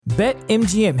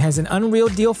BetMGM has an unreal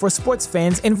deal for sports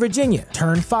fans in Virginia.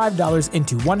 Turn $5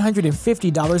 into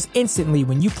 $150 instantly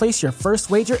when you place your first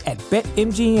wager at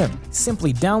BetMGM.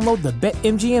 Simply download the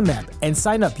BetMGM app and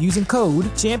sign up using code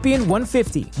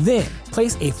Champion150. Then,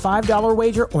 place a $5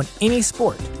 wager on any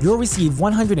sport. You'll receive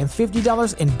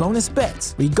 $150 in bonus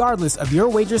bets, regardless of your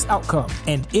wager's outcome.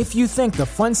 And if you think the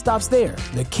fun stops there,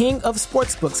 the King of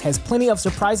Sportsbooks has plenty of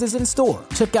surprises in store.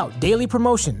 Check out daily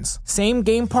promotions,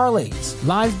 same-game parlays,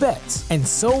 live bets, and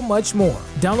so much more.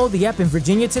 Download the app in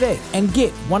Virginia today and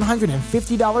get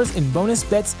 $150 in bonus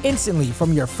bets instantly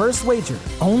from your first wager.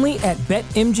 Only at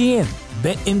BetMGM.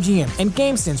 BetMGM and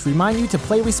GameSense remind you to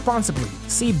play responsibly.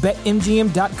 See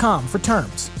BetMGM.com for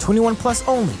terms. 21 plus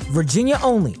only. Virginia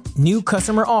only. New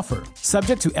customer offer.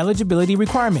 Subject to eligibility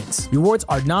requirements. Rewards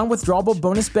are non-withdrawable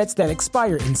bonus bets that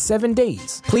expire in 7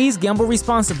 days. Please gamble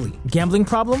responsibly. Gambling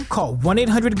problem? Call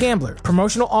 1-800-GAMBLER.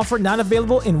 Promotional offer not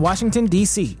available in Washington,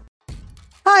 D.C.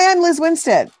 Hi, I'm Liz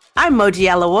Winstead. I'm Moji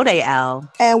Alawode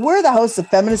L. And we're the hosts of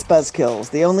Feminist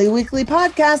Buzzkills, the only weekly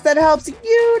podcast that helps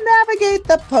you navigate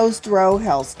the post-Roe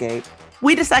hellscape.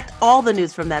 We dissect all the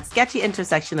news from that sketchy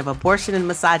intersection of abortion and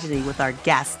misogyny with our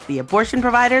guests, the abortion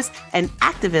providers and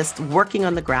activists working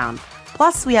on the ground.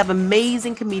 Plus, we have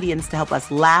amazing comedians to help us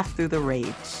laugh through the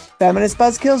rage. Feminist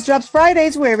Buzzkills drops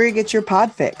Fridays wherever you get your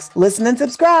pod fix. Listen and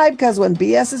subscribe, because when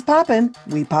BS is poppin',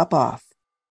 we pop off.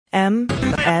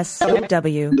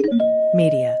 MSW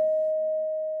Media.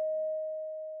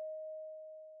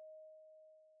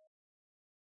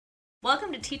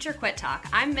 Welcome to Teacher Quit Talk.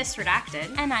 I'm Miss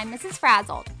Redacted. And I'm Mrs.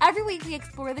 Frazzled. Every week we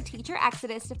explore the teacher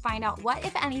exodus to find out what,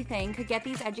 if anything, could get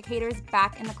these educators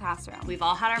back in the classroom. We've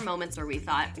all had our moments where we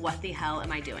thought, what the hell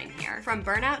am I doing here? From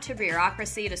burnout to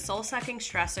bureaucracy to soul-sucking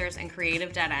stressors and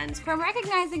creative dead ends. From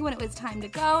recognizing when it was time to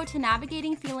go to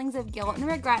navigating feelings of guilt and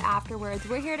regret afterwards,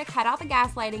 we're here to cut out the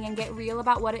gaslighting and get real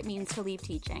about what it means to leave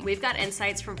teaching. We've got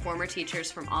insights from former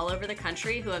teachers from all over the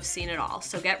country who have seen it all.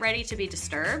 So get ready to be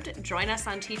disturbed. Join us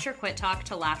on Teacher Quit Talk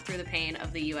to laugh through the pain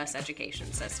of the U.S.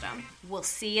 education system. We'll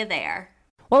see you there.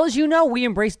 Well, as you know, we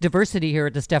embrace diversity here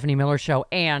at the Stephanie Miller Show,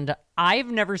 and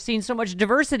I've never seen so much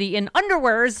diversity in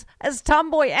underwears as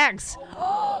Tomboy X.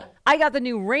 I got the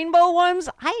new rainbow ones.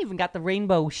 I even got the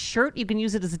rainbow shirt. You can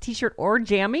use it as a t-shirt or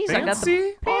jammies. Fancy? I got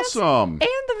the pants Awesome. And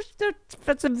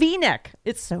it's a V-neck.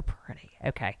 It's so pretty.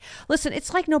 Okay. Listen,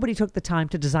 it's like nobody took the time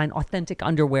to design authentic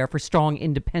underwear for strong,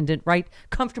 independent, right?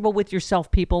 Comfortable with yourself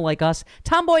people like us.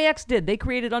 Tomboy X did. They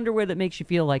created underwear that makes you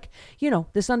feel like,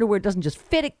 this underwear doesn't just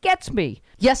fit, it gets me.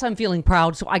 Yes, I'm feeling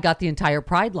proud, so I got the entire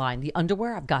Pride line. The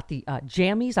underwear, I've got the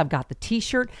jammies, I've got the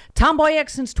t-shirt. Tomboy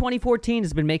X since 2014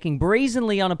 has been making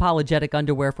brazenly unapologetic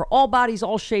underwear for all bodies,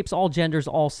 all shapes, all genders,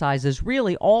 all sizes.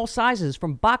 Really, all sizes,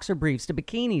 from boxer briefs to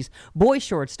bikinis, boy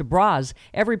shorts to bras.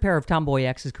 Every pair of Tomboy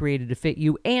X is created to fit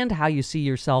you and how you see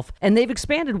yourself. And they've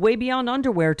expanded way beyond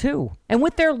underwear, too. And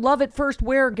with their love at first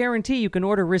wear guarantee, you can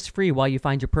order risk-free while you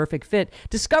find your perfect fit.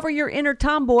 Discover your inner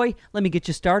tomboy. Let me get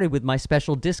you started with my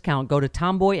special discount. Go to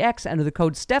Tomboy X, enter the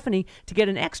code Stephanie to get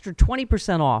an extra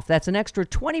 20% off. That's an extra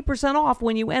 20% off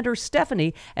when you enter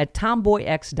Stephanie at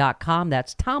tomboyx.com.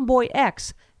 That's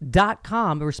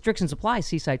tomboyx.com. Restrictions apply.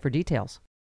 See site for details.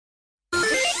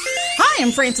 Hi,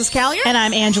 I'm Frances Callier. And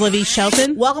I'm Angela V.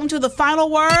 Shelton. Welcome to The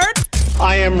Final Word.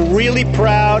 I am really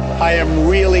proud. I am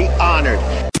really honored.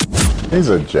 He's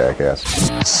a jackass.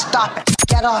 Stop it.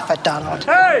 Get off it, Donald.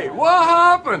 Hey, what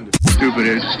happened? Stupid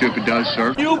is, stupid does,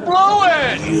 sir. You blew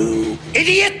it! You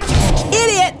idiot!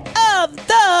 Idiot of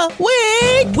the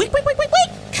week! Week.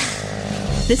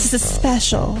 This is a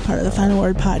special part of the Final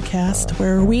Word podcast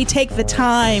where we take the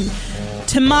time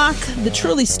to mock the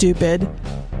truly stupid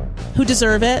who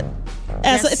deserve it.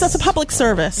 It's a public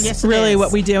service, yes, really,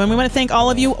 what we do. And we want to thank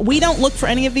all of you. We don't look for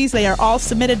any of these. They are all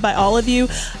submitted by all of you.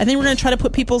 I think we're going to try to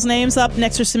put people's names up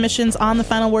next to submissions on the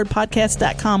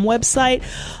finalwordpodcast.com website.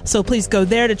 So please go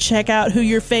there to check out who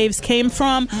your faves came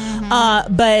from.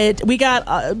 Mm-hmm. But we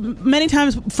got many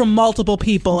times from multiple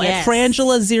people at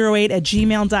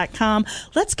frangela08@gmail.com.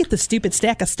 Let's get the stupid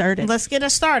stack started. Let's get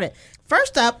us started.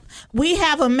 First up, we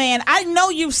have a man. I know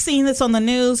you've seen this on the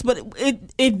news, but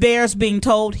it bears being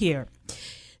told here.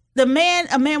 A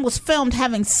man was filmed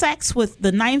having sex with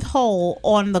the ninth hole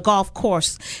on the golf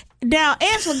course. Now,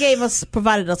 Angela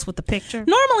provided us with the picture.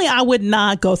 Normally, I would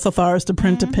not go so far as to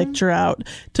print a picture out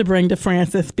to bring to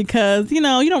Frances because, you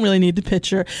don't really need the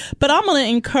picture. But I'm going to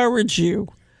encourage you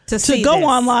see go this.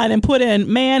 online and put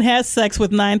in "man has sex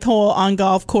with ninth hole on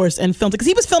golf course" and filmed it, because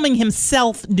he was filming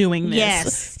himself doing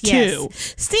this too.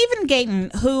 Yes. Stephen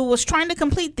Gayton, who was trying to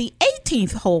complete the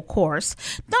 18th hole course,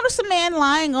 noticed a man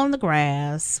lying on the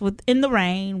grass in the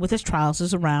rain with his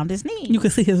trousers around his knees. You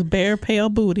can see his bare, pale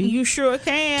booty. You sure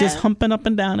can. Just humping up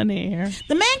and down in the air.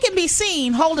 The man can be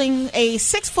seen holding a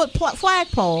 6-foot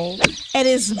flagpole at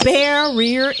his bare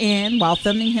rear end while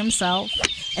filming himself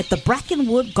at the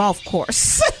Brackenwood Golf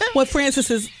Course. What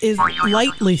Francis is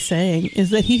lightly saying is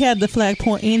that he had the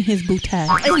flagpole in his bootay.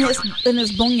 In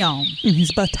his bouillon. In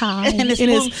his bataille. In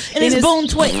his Boone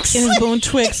Twix. In his Boone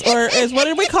Twix. Or what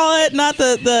did we call it? Not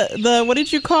the what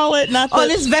did you call it? Not the, in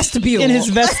his vestibule. In his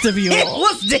vestibule. It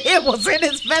was in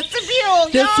his vestibule.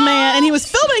 This man, and he was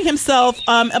filming himself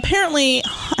apparently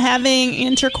having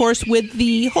intercourse with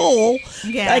the hole.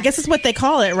 Yeah. I guess is what they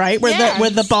call it, right? Where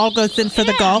the ball goes in for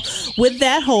the golf. With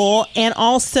that hole, and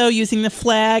also using the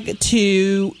flag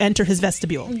to enter his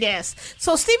vestibule. Yes.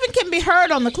 So Stephen can be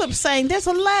heard on the clip saying there's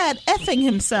a lad effing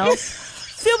himself,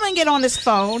 filming it on his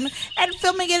phone, and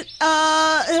filming it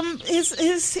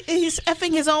he's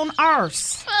effing his own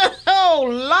arse. Oh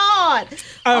Lord.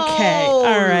 Okay. Oh,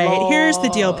 all right. Lord. Here's the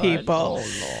deal, people.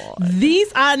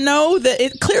 These, I know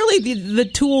that clearly the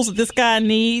tools that this guy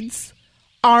needs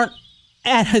aren't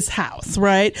at his house,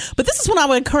 right? But this is when I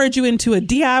would encourage you into a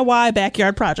DIY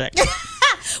backyard project.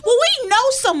 Well, we know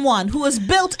someone who has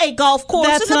built a golf course.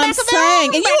 That's in the what back I'm of their saying.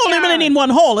 own And you only really need one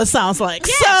hole, it sounds like.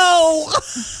 Yes.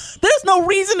 So there's no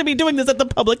reason to be doing this at the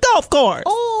public golf course.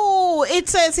 Oh, it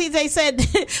says they said.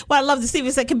 Well, I love the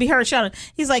Stephen said can be heard shouting.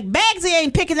 He's like, Bagsy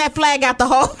ain't picking that flag out the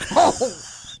hole.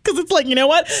 Because it's like, you know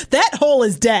what? That hole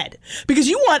is dead. Because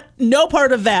you want no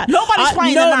part of that. Nobody's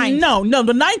playing the ninth. No,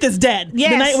 the ninth is dead.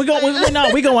 Yes. We're going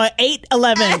 8-11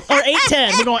 or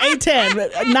 8-10. We're going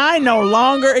 8-10. 9 no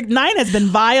longer. 9 has been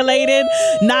violated.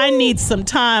 9 needs some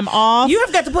time off. You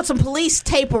have got to put some police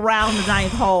tape around the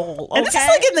ninth hole. Okay? And this is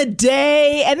like in the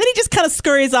day. And then he just kind of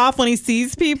scurries off when he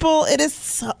sees people. It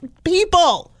is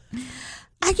people.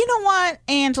 You know what,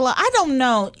 Angela? I don't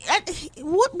know.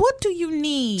 What do you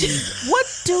need?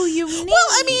 What do you need? Well,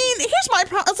 I mean, here's my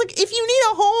problem. It's like, if you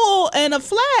need a hole and a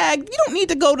flag, you don't need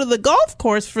to go to the golf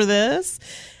course for this.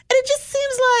 And it just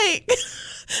seems like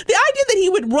the idea that he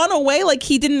would run away like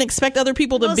he didn't expect other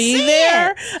people to be there.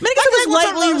 I mean, I guess it was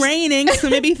lightly raining, so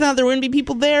maybe he thought there wouldn't be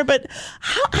people there. But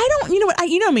I don't, you know what?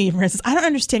 You know me, for instance. I don't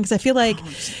understand, because I feel like,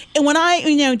 and when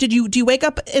do you wake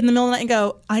up in the middle of the night and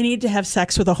go, I need to have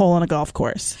sex with a hole in a golf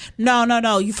course?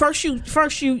 No. You first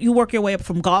work your way up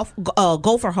from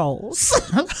gopher holes.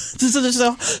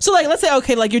 So like, let's say,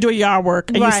 okay, like you're doing yard work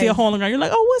and you see a hole in the ground. You're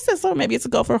like, oh, what's this? Oh, maybe it's a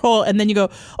gopher hole. And then you go,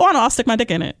 oh, no, I'll stick my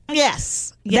dick in it. Yes.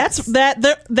 That's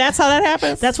how that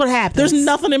happens. That's what happens. There's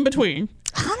nothing in between.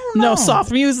 I don't know. No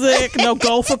soft music, no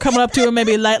gopher coming up to you,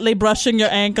 maybe lightly brushing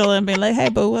your ankle and being like, hey,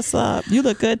 boo, what's up? You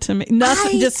look good to me.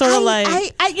 Nothing, just sort of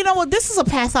like. You know what? This is a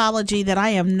pathology that I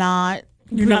am not.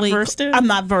 You're really, not versed in? I'm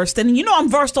not versed in. You know, I'm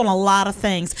versed on a lot of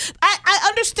things. I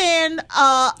understand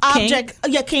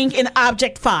kink and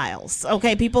object files.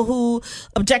 Okay, people who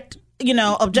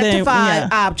objectify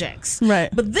objects. Right.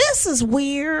 But this is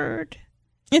weird.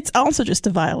 It's also just a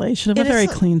violation of a very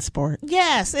clean sport.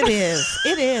 Yes, it is.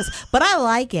 It is. But I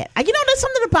like it. You know, there's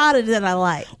something about it that I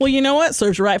like. Well, you know what?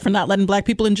 Serves you right for not letting black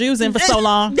people and Jews in for so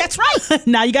long. That's right.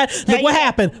 Now you got, look what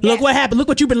happened. Yes. Look what happened. Look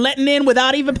what you've been letting in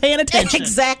without even paying attention.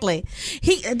 Exactly.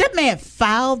 That man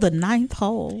fouled the ninth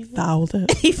hole. Fouled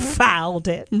it. He fouled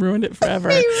it. Ruined it forever.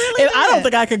 He really did. I don't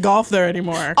think I could golf there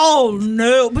anymore. Oh,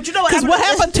 no. But you know what? Because what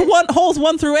happened to holes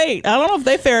 1 through 8? I don't know if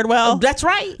they fared well. That's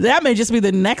right. That may just be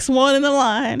the next one in the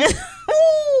line.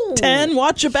 10,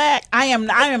 watch your back. I am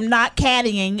not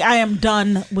caddying. I am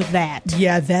done with that.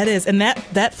 Yeah, that is. And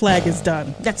that flag is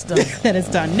done. That's done. That is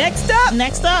done. Next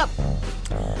up.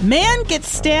 Man gets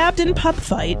stabbed in pub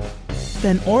fight,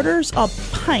 then orders a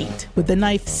pint with the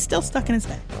knife still stuck in his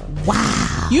back.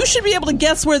 Wow. You should be able to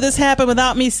guess where this happened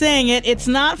without me saying it. It's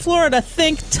not Florida.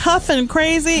 Think tough and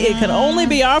crazy. It could only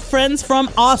be our friends from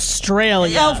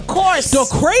Australia. Of course. The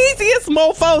craziest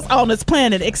mofos on this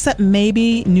planet, except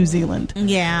maybe New Zealand.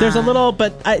 Yeah. There's a little,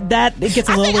 but it gets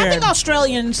a little weird. I think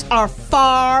Australians are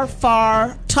far,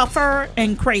 far tougher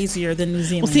and crazier than New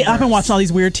Zealanders. Well, see, I've been watching all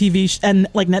these weird TV and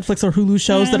like Netflix or Hulu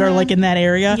shows that are like in that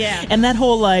area. Yeah. And that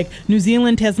whole like New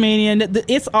Zealand, Tasmanian,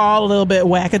 it's all a little bit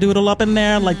wackadoodle up in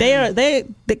there. Like they're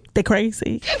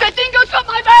crazy. That thing goes for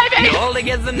my baby! All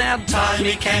together now,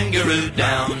 tiny kangaroo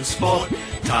down sport.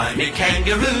 Tiny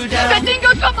kangaroo down.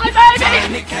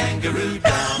 Tiny kangaroo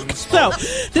down. So,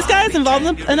 this guy is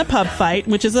involved in a pub fight,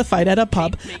 which is a fight at a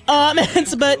pub.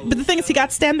 But the thing is, he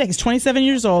got stabbed. He's 27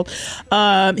 years old.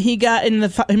 He got in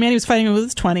the man he was fighting with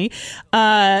was 20.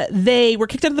 They were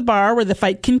kicked out of the bar where the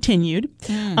fight continued.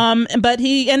 But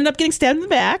he ended up getting stabbed in the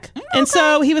back, and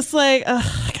so he was like, "Ugh,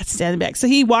 I got stabbed in the back." So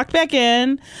he walked back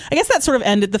in. I guess that sort of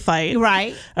ended the fight,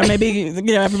 right? Or maybe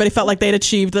everybody felt like they'd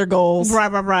achieved their goals,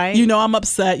 right. I'm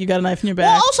upset. You got a knife in your back.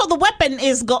 Well, also the weapon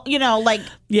is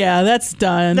yeah, that's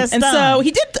done. So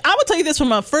he did. I would tell you this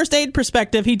from a first aid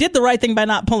perspective. He did the right thing by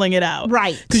not pulling it out,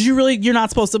 right? Because you're not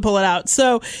supposed to pull it out.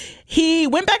 So he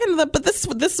went back into but this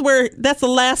is where that's the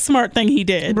last smart thing he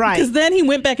did, right? Because then he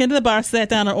went back into the bar, sat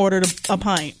down, and ordered a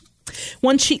pint.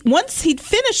 Once he'd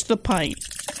finished the pint,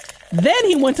 then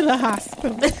he went to the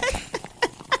hospital, and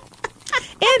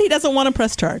he doesn't want to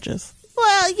press charges.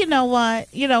 Well, you know what?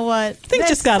 Things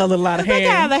just got a little out of hand. They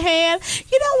got out of hand.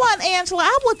 You know what, Angela?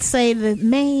 I would say that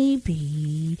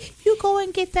maybe you go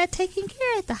and get that taken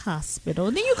care of at the hospital.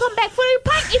 Then you come back for your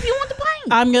pint if you want the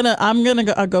pint. I'm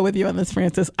gonna go with you on this,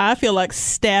 Frances. I feel like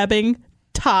stabbing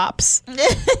tops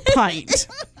pint.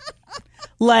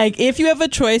 Like, if you have a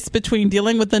choice between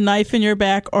dealing with the knife in your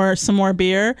back or some more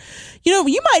beer,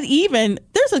 you might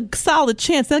there's a solid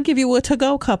chance they'll give you a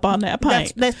to-go cup on that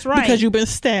pint. That's right. Because you've been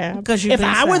stabbed. If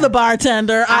I were the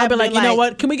bartender, I'd be like, you know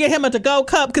what? Can we get him a to-go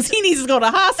cup? Because he needs to go to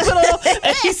the hospital,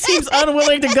 and he seems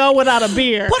unwilling to go without a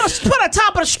beer. Put a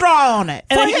top of the straw on it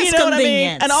for his convenience. What I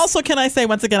mean? And also, can I say,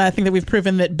 once again, I think that we've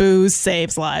proven that booze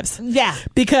saves lives. Yeah.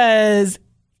 Because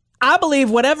I believe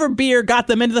whatever beer got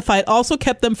them into the fight also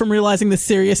kept them from realizing the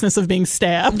seriousness of being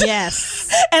stabbed.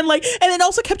 Yes. and it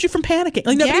also kept you from panicking.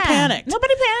 Like, nobody panicked.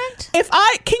 Nobody panicked.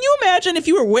 Can you imagine if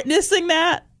you were witnessing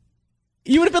that?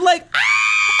 You would have been like, you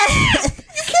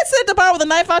can't sit at the bar with a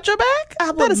knife out your back?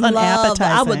 That is unappetizing.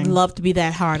 I would love to be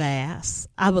that hard ass.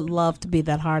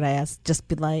 Just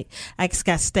be like, I just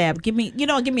got stabbed. Give me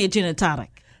a gin and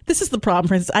tonic. This is the problem,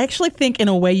 Frances. I actually think in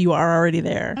a way you are already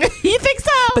there. You think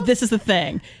so? But this is the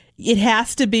thing. It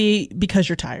has to be because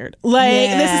you're tired.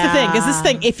 This is the thing. Is this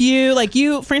thing? If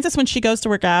you, Frances, when she goes to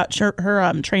work out,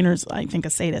 her trainer's, I think,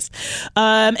 a sadist.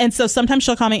 And so sometimes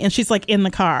she'll call me and she's like in the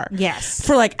car. Yes.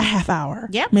 For like a half hour.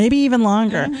 Yep. Maybe even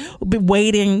longer. Be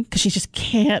waiting because she just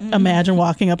can't imagine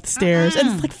walking up the stairs. And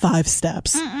it's like 5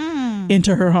 steps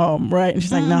into her home, right? And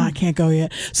she's like, no, I can't go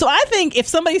yet. So I think if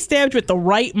somebody stabbed you at the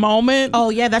right moment. Oh,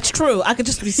 yeah, that's true. I could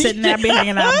just be sitting there, be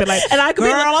hanging out, be like, and I could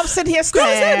girl, be like, I'm sitting here stabbed.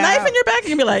 Girl, is there a knife in your back? And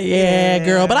you'd be like, yeah,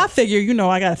 girl. But I figure,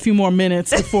 I got a few more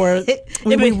minutes before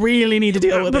we really need to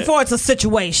deal with it. Before it's a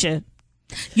situation.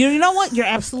 You know what? You're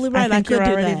absolutely right. I could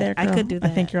do that. There, I could do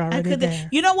that. I think you're already there.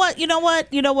 You know what? You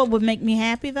know what would make me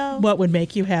happy though? What would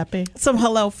make you happy? Some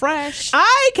HelloFresh.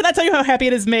 Can I tell you how happy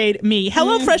it has made me?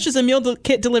 HelloFresh is a meal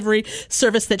kit delivery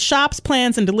service that shops,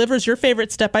 plans, and delivers your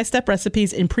favorite step-by-step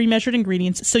recipes in pre-measured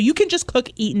ingredients, so you can just cook,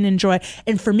 eat, and enjoy.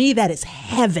 And for me, that is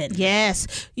heaven.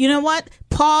 Yes. You know what?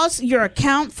 Pause your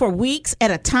account for weeks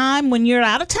at a time when you're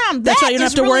out of town. That's right. You don't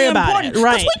have to worry about it.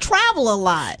 Right. Because we travel a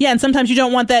lot. Yeah, and sometimes you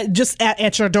don't want that just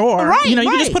at your door. Right. You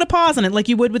can just put a pause on it like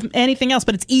you would with anything else,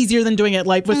 but it's easier than doing it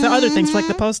like with the other things like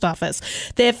the post office.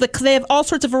 They have all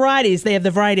sorts of varieties. They have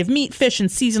the variety of meat, fish, and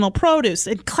seasonal produce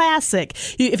and classic.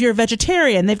 If you're a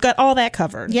vegetarian, they've got all that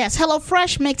covered. Yes,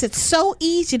 HelloFresh makes it so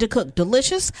easy to cook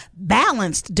delicious,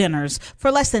 balanced dinners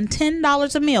for less than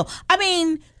 $10 a meal. I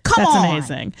mean, Come on. That's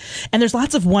amazing. And there's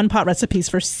lots of one-pot recipes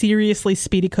for seriously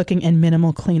speedy cooking and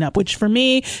minimal cleanup, which for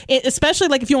me, especially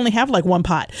like if you only have like one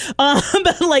pot,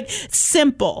 but like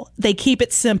simple. They keep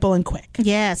it simple and quick.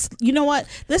 Yes. You know what?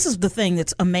 This is the thing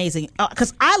that's amazing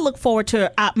because I look forward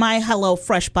to my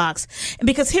HelloFresh box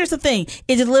because here's the thing.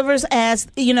 It delivers as,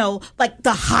 you know, like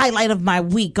the highlight of my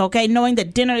week, okay? Knowing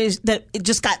that dinner it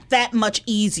just got that much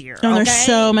easier. Oh, there's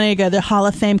so many good. The Hall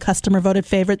of Fame customer voted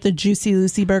favorite, the Juicy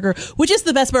Lucy burger, which is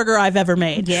the best burger I've ever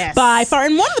made. Yes. By far,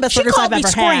 and one of the best burgers I've ever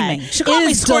had. She called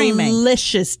me screaming.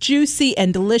 Delicious, juicy,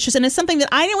 and delicious. And it's something that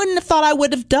I wouldn't have thought I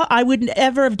would have done. I wouldn't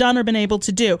ever have done or been able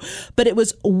to do. But it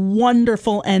was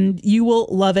wonderful, and you will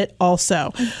love it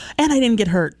also. And I didn't get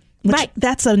hurt. Right.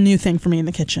 That's a new thing for me in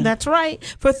the kitchen. That's right.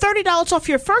 For $30 off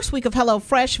your first week of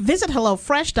HelloFresh, visit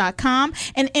HelloFresh.com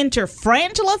and enter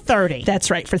Frangela30. That's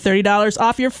right. For $30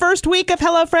 off your first week of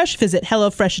HelloFresh, visit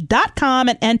HelloFresh.com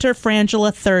and enter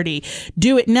Frangela30.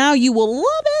 Do it now. You will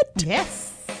love it.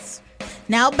 Yes.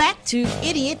 Now back to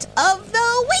Idiot of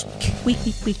the Week.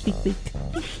 Week.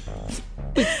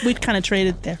 We kind of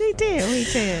traded there. We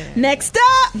did. Next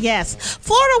up. Yes.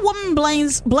 Florida woman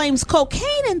blames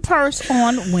cocaine in purse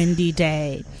on windy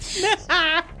day.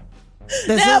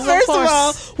 Now, first of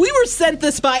all, we were sent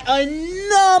this by a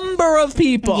number of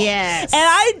people. Yes. And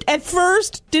I, at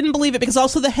first, didn't believe it because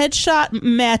also the headshot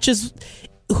matches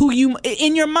who you,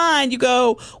 in your mind, you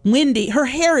go, Wendy, her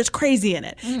hair is crazy in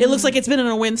it. It looks like it's been in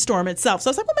a windstorm itself. So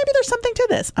I was like, well, maybe there's something to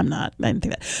this. I didn't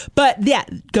think that. But yeah,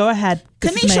 go ahead.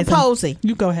 Kanisha Posey.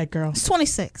 You go ahead, girl.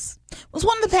 26. Was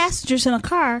one of the passengers in a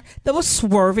car that was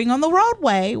swerving on the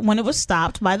roadway when it was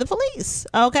stopped by the police.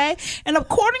 Okay? And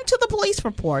according to the police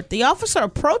report, the officer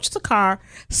approached the car,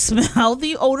 smelled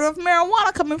the odor of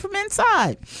marijuana coming from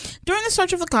inside. During the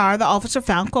search of the car, the officer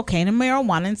found cocaine and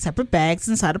marijuana in separate bags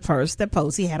inside a purse that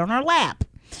Posey had on her lap.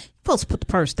 You're supposed to put the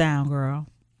purse down, girl.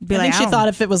 I think she thought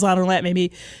if it was on her lap,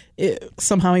 maybe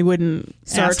somehow he wouldn't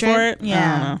search for it.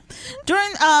 Yeah.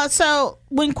 So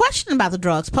when questioned about the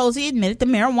drugs, Posey admitted the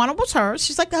marijuana was hers.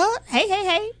 She's like,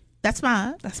 hey, that's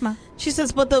mine. That's mine. She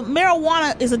says, but the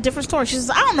marijuana is a different story. She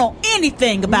says, I don't know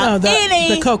anything about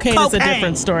the cocaine is a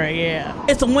different story. Yeah.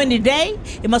 It's a windy day.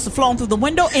 It must have flown through the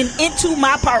window and into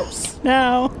my purse.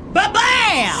 No.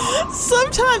 Ba-bam!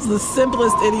 Sometimes the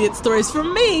simplest idiot stories for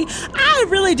me, I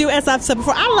really do, as I've said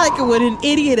before, I like it when an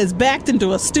idiot is backed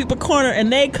into a stupid corner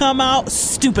and they come out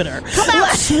stupider. Come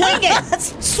out swinging.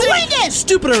 Swinging.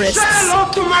 Stupiderists. Stand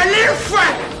off to my little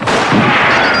friend.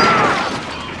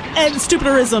 And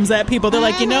stupiderisms at people. They're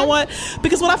like, you know what?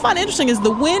 Because what I find interesting is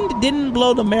the wind didn't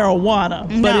blow the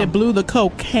marijuana, but it blew the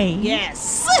cocaine.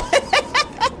 Yes.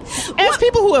 As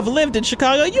people who have lived in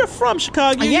Chicago, you're from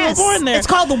Chicago. You were born there. It's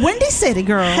called the Windy City,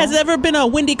 girl. Has ever been a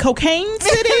windy cocaine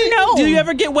city? No. Do you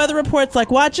ever get weather reports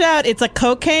like, watch out, it's a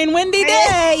cocaine windy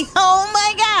day? Oh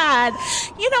my God.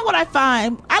 You know what I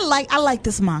find? I like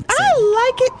this moxie. I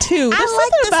like it too. There's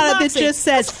something about it that just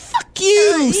says, fuck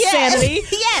you, sanity.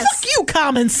 Yes. Fuck you,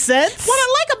 common sense. What I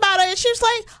like about it is she was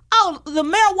like, oh, the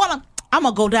marijuana, I'm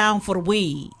going to go down for the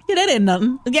weed. Yeah, that ain't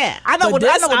nothing. Yeah, I know but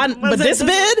this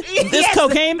bid? This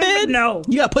cocaine bid? No.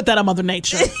 You got to put that on Mother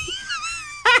Nature.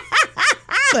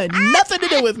 Had nothing to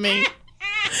do with me.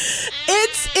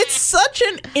 It's such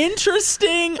an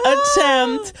interesting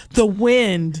attempt. The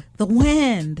wind. The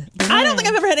wind. I don't think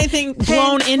I've ever had anything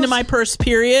blown into my purse,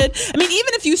 period. I mean,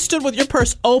 even if you stood with your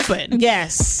purse open.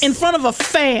 Yes. In front of a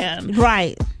fan.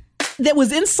 Right. That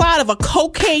was inside of a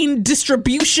cocaine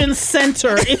distribution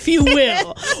center, if you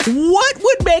will. What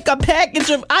would make a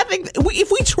package of... I think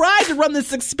if we tried to run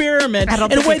this experiment in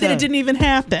a way that it didn't even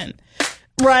happen...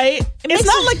 Right? It's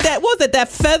not like that. What was it? That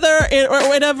feather or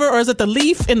whatever? Or is it the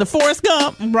leaf in the Forrest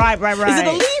Gump? Right. Is it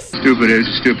a leaf? Stupid is,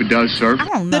 stupid does, sir. I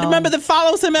don't know. Remember that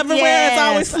follows him everywhere? Yes. It's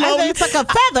always floating. It's like a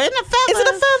feather. Isn't it a feather? Is it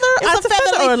a feather? It's a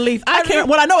feather or a leaf. I can't.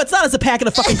 What I know it's not is a packet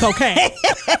of fucking cocaine.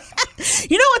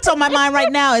 You know what's on my mind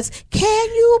right now is, can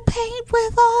you paint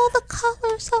with all the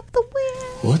colors of the wind?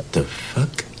 What the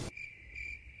fuck?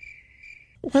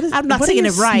 I'm not singing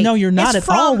it right. No, you're not at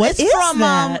all. What is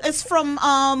that? It's from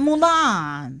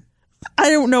Mulan. I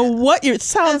don't know what it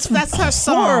sounds. That's her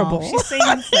song. Horrible. She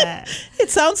sings that.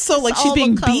 It sounds so like she's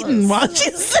being beaten while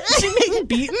she's being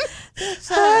beaten. It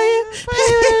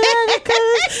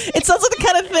sounds like the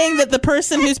kind of thing that the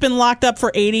person who's been locked up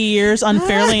for 80 years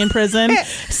unfairly in prison.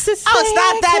 It's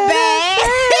not that bad.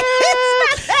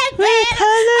 It's not that bad.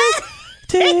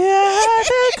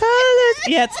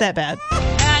 Yeah, it's that bad.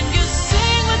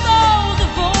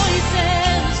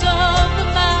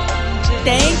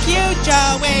 Thank you,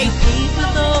 Joey.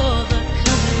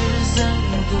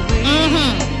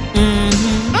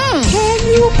 Can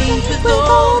you paint with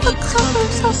all the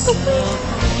colors of the wind?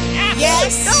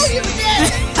 Yes. No, you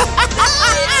did.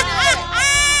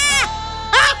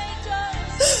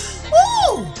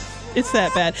 It's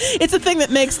that bad. It's the thing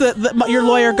that makes your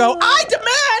lawyer go, I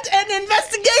demand an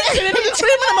investigation into the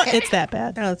treatment of... It's that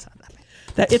bad. No, it's not that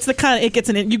bad. It's the kind of it gets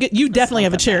an you definitely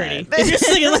have a charity if you're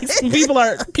singing like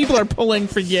people are pulling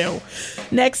for you.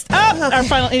 Next up, our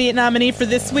final idiot nominee for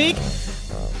this week.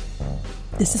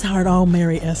 This is how it all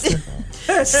Mary Esther.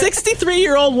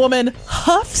 63-year-old woman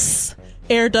huffs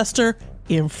air duster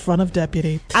in front of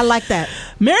deputy. I like that.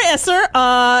 Mary Esser,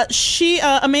 a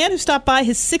man who stopped by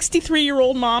his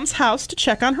 63-year-old mom's house to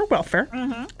check on her welfare,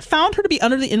 found her to be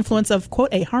under the influence of, quote,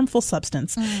 a harmful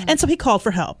substance. And so he called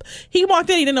for help. He walked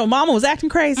in, he didn't know Mama was acting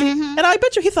crazy. And I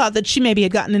bet you he thought that she maybe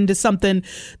had gotten into something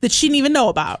that she didn't even know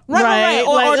about. Right.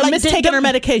 Or like mistaking her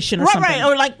medication or something. Right.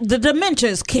 Or like the dementia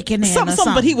is kicking in. Something.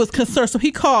 But he was concerned, so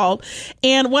he called.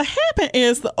 And what happened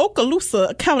is the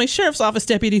Okaloosa County Sheriff's Office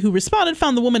deputy who responded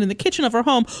found the woman in the kitchen of her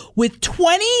home with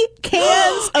 20 cans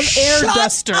tons of air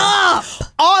duster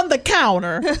on the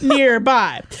counter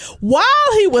nearby while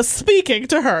he was speaking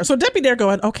to her. So Deputy there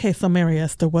going, okay, so Mary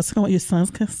Esther, what's going on with your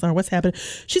son's concern? What's happening?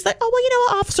 She's like, oh, well, you know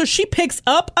what, officer? She picks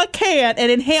up a can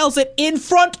and inhales it in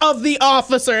front of the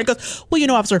officer and goes, well, you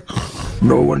know, officer.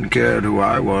 No one cared who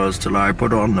I was till I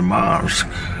put on the mask.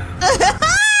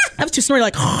 I was too snorty,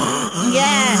 like,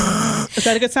 yeah. Is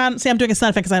that a good sound? See, I'm doing a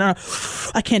sound effect because I don't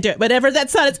know. I can't do it. Whatever that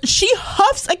sound is, she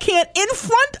huffs a can in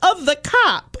front of the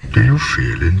cop. Do you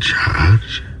feel in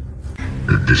charge?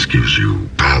 This gives you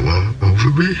power over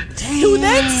me? Who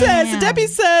then says, the deputy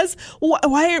says,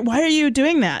 why are you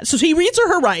doing that? So he reads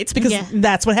her rights because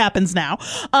that's what happens now.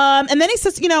 And then he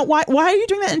says, you know, why are you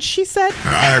doing that? And she said,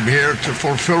 I'm here to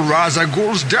fulfill Raza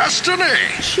Ghul's destiny.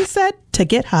 She said, to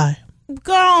get high.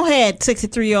 Go ahead,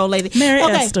 63-year-old lady. Mary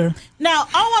Esther. Now,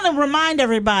 I want to remind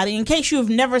everybody, in case you've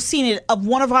never seen it, of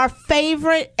one of our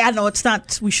favorite, I know it's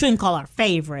not, we shouldn't call our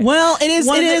favorite. Well, it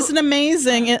is an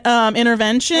amazing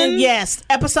intervention. Yes,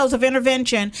 episodes of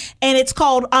Intervention. And it's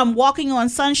called Walking on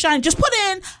Sunshine. Just put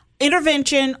in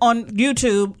Intervention on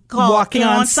YouTube called Walking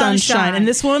on Sunshine. And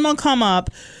this one will come up.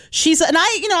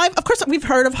 Of course, we've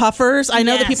heard of huffers. I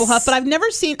know that people huff, but I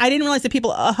didn't realize that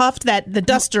people huffed the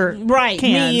duster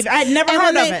cans. Me, I'd never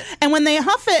heard of it. And when they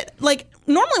huff it, like,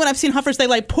 normally when I've seen huffers, they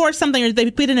like pour something or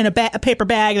they put it in a paper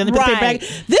bag and then they put a paper bag.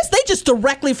 This, they just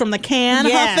directly from the can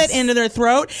huff it into their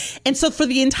throat. And so for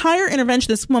the entire intervention,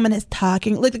 this woman is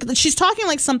talking, like she's talking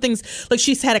like something's, like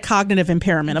she's had a cognitive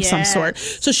impairment of some sort.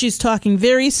 So she's talking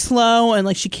very slow and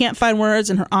like she can't find words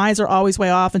and her eyes are always way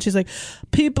off. And she's like,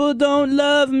 people don't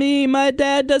love me. My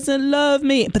dad doesn't love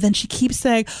me. But then she keeps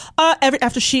saying,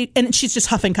 and she's just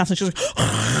huffing constantly. She's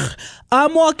like,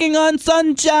 I'm walking on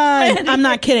sunshine. I'm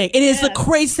not kidding. It is the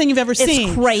craziest thing you've ever seen.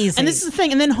 It's crazy. And this is the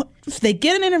thing. And then they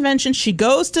get an intervention. She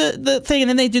goes to the thing and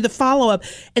then they do the follow-up.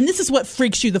 And this is what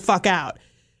freaks you the fuck out.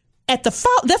 That's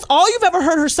all you've ever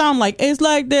heard her sound like. It's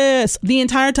like this the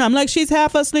entire time. Like she's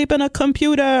half asleep in a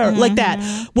computer. Like that.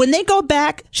 When they go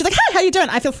back, she's like, hi, how you doing?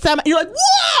 I feel sad. You're like,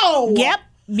 whoa. Yep.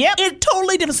 It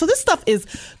totally different. So this stuff is...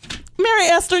 Mary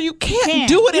Esther, you can't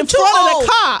do it in front of the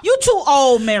cop. You're too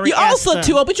old, Mary Esther. You're also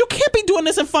too old, but you can't be doing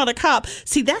this in front of a cop.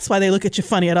 See, that's why they look at you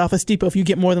funny at Office Depot if you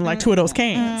get more than like 2 of those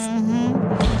cans.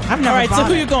 I've never All right, so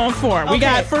who you going for? We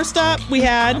got, first up, we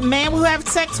had... a man who had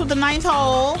sex with the ninth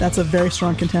hole. That's a very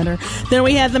strong contender. Then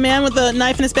we had the man with the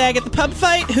knife in his bag at the pub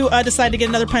fight who decided to get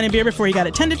another pint of beer before he got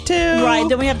attended to. Right,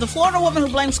 then we have the Florida woman who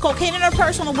blames cocaine in her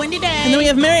purse on a windy day. And then we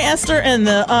have Mary Esther and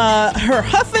her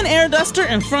huffing air duster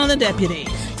in front of the deputy.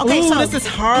 Okay, so this is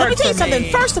hard. Let me tell you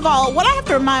something. First of all, what I have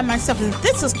to remind myself is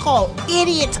this is called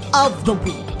Idiot of the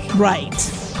Week. Right.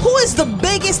 Who is the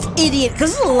biggest idiot?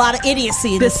 Because there's a lot of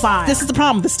idiocy in this file. This is the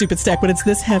problem with the stupid stack when it's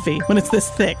this heavy, when it's this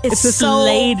thick. It's this so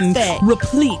laden, thick.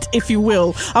 replete, if you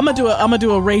will. I'm gonna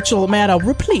do a Rachel Maddow,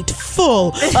 replete,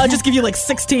 full. Just give you like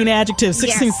 16 adjectives,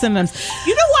 16 synonyms.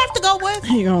 You know who I have to go with?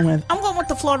 Who are you going with? I'm going with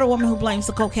the Florida woman who blames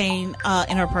the cocaine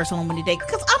in her purse on a windy day.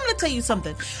 Because I'm going to tell you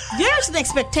something. There's an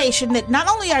expectation that not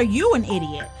only are you an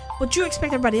idiot, but you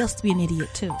expect everybody else to be an idiot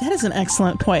too. That is an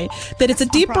excellent point. That it's a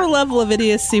deeper level of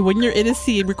idiocy when your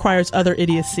idiocy requires other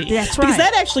idiocy. That's right. Because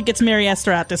that actually gets Mary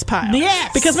Esther out this pile.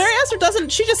 Yes. Because Mary Esther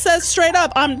she just says straight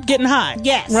up, I'm getting high.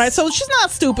 Yes. Right? So she's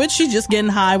not stupid. She's just getting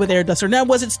high with air duster. Now,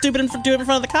 was it stupid to do it in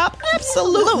front of the cop?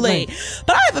 Absolutely.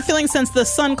 But I have a feeling since the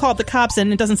son called the cops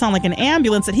and it doesn't sound like an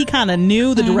ambulance that he kind of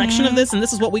knew the direction of this, and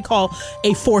this is what we call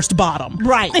a forced bottom.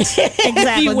 Right.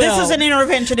 Exactly. This is an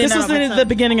intervention. This is the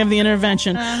beginning of the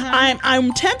intervention.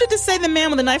 I'm tempted to say the man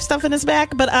with the knife stuff in his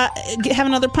back, but have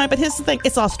another pint. But here's the thing: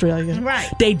 it's Australia.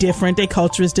 Right? They different. Their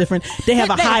culture is different. They have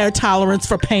a higher tolerance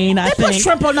for pain. I think. They put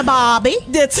shrimp on the barbie.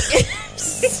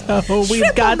 So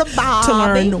we've got to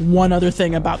learn one other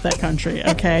thing about that country.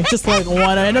 Okay, just like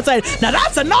one. And it's like, now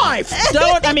that's a knife.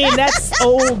 That's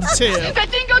old too. The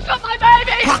dingoes got my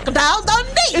baby. Crocodile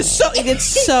Dundee. It's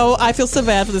so. I feel so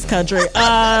bad for this country.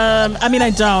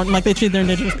 I don't. Like they treat their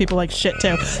indigenous people like shit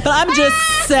too. But I'm just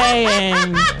saying.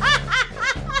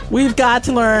 We've got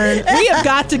to learn. We have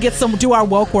got to do our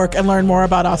woke work and learn more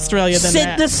about Australia than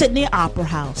that. The Sydney Opera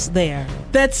House there.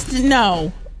 That's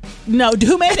no.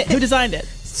 Who made it? Who designed it?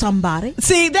 Somebody.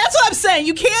 See, that's what I'm saying.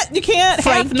 You can't.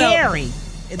 Frank Gehry.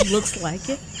 It looks like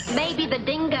it. Maybe the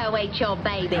dingo ate your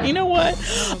baby. You know what?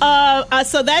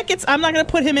 So that gets. I'm not going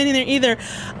to put him in there either.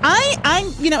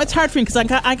 It's hard for me because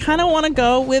I kind of want to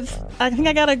go with. I think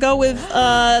I got to go with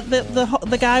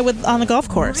the guy on the golf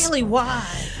course. Really? Why?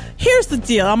 Here's the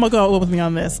deal. I'm going to go with me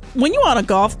on this. When you're on a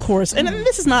golf course, and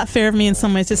this is not fair of me in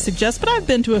some ways to suggest, but I've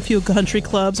been to a few country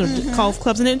clubs or golf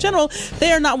clubs, and in general,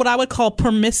 they are not what I would call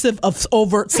permissive of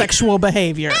overt sexual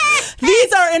behavior.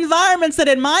 These are environments that,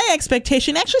 in my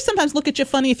expectation, actually sometimes look at you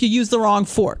funny if you use the wrong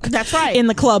fork. That's right. In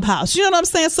the clubhouse. You know what I'm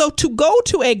saying? So to go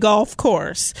to a golf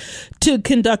course to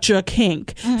conduct your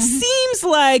kink seems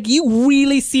like you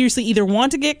really seriously either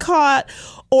want to get caught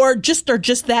or just are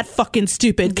just that fucking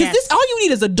stupid. Because this, all you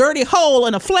need is a dirty hole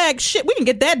and a flag. Shit, we can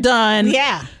get that done.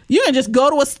 Yeah. You can just go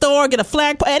to a store, get a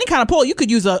flag, any kind of pole. You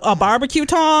could use a barbecue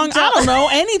tongue. I don't know,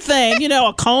 anything.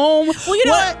 A comb. Well, you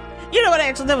know what? You know what,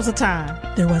 actually, there was a time.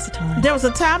 There was a time. There was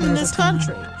a time in this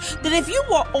country that if you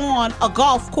were on a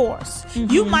golf course,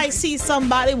 you might see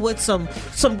somebody with some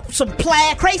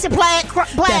plaid, crazy plaid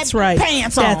That's right.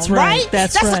 pants on, That's right.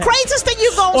 That's the craziest thing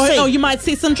you're going to see. Or you might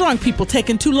see some drunk people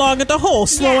taking too long at the hole,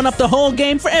 slowing up the whole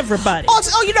game for everybody. Or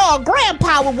a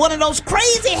grandpa with one of those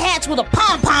crazy hats with a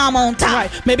pom-pom on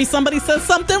top. Right. Maybe somebody says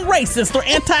something racist or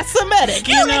anti-Semitic.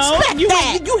 You expect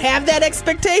that. You have that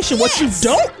expectation. What you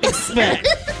don't expect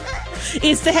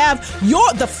is to have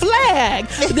the flag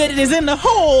that is in the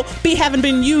hole having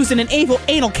been used in an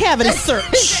anal cavity search.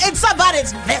 In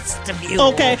somebody's vestibule.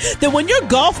 Okay, that when your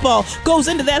golf ball goes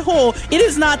into that hole, it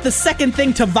is not the second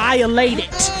thing to violate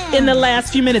it in the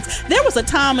last few minutes. There was a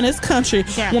time in this country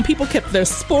when people kept their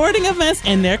sporting events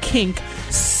and their kink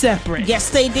separate.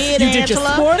 Yes, they did, You did your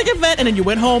sporting event and then you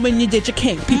went home and you did your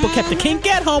kink. People kept the kink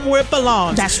at home where it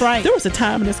belongs. That's right. There was a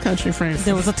time in this country, friends.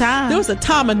 There was a time. There was a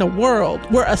time in the world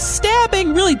where a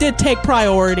stabbing really did take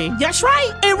priority. That's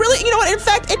right. It really, you know what? In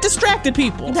fact, it distracted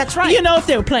people. That's right. If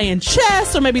they were playing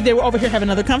chess or maybe they were over here having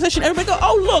another conversation, everybody go,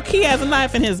 oh, look, he has a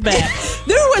knife in his back.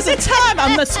 There was a time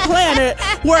on this planet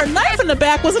where a knife in the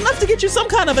back was enough to get you some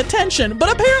kind of attention.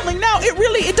 But apparently now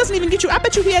it doesn't even get you. I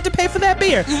bet you he had to pay for that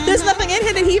beer. There's nothing in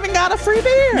here that he even got a free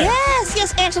beer.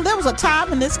 Yes, Angela. There was a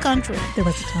time in this country. There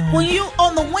was a time when you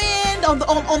on the wind, on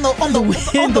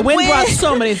the wind brought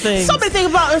so many things. So many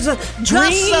things about there's a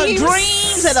gust of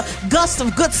dreams and a gust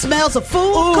of good smells of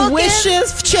food. Cooking.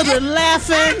 Wishes, children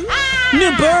laughing,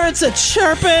 new birds are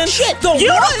chirping. Shit, the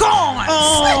unicorns.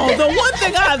 Oh, the one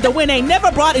thing the wind ain't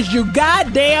never brought is your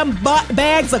goddamn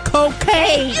bags of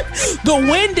cocaine. The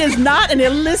wind is not an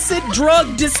illicit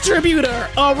drug distributor.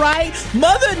 All right,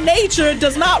 Mother Nature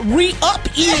does not re-up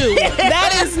you.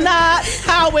 That is not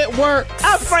how it works.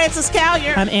 I'm Frances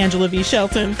Callier. I'm Angela V.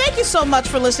 Shelton. Thank you so much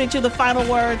for listening to The Final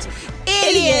Words.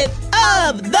 Idiot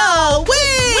of the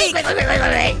Week.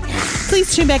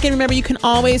 Please tune back in. Remember, you can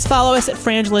always follow us at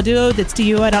Frangela Duo. That's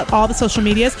DUO on all the social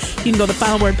medias. You can go to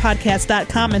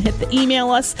finalwordpodcast.com and hit the email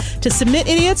us to submit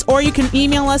idiots, or you can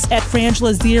email us at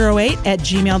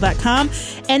frangela08@gmail.com.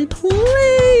 And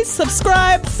please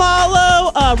subscribe,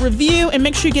 follow, review, and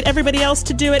make sure you get everybody else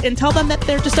to do it and tell them that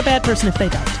they're just a bad person if they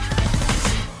don't.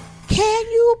 Can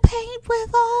you paint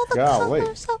with all the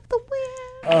colors of the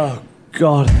wind? Oh,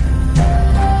 God.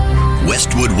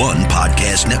 Westwood One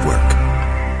Podcast Network.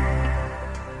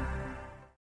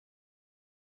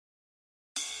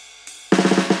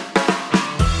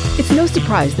 It's no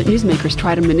surprise that newsmakers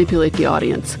try to manipulate the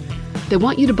audience. They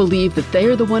want you to believe that they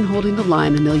are the one holding the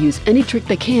line and they'll use any trick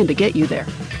they can to get you there.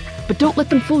 But don't let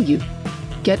them fool you.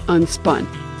 Get unspun.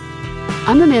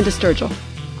 I'm Amanda Sturgill.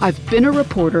 I've been a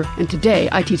reporter, and today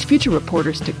I teach future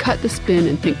reporters to cut the spin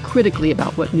and think critically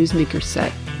about what newsmakers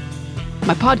say.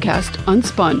 My podcast,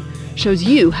 Unspun, shows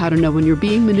you how to know when you're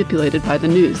being manipulated by the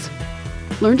news.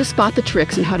 Learn to spot the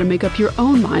tricks and how to make up your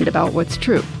own mind about what's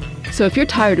true. So if you're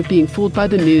tired of being fooled by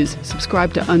the news,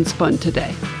 subscribe to Unspun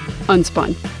today.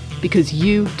 Unspun, because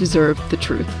you deserve the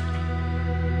truth.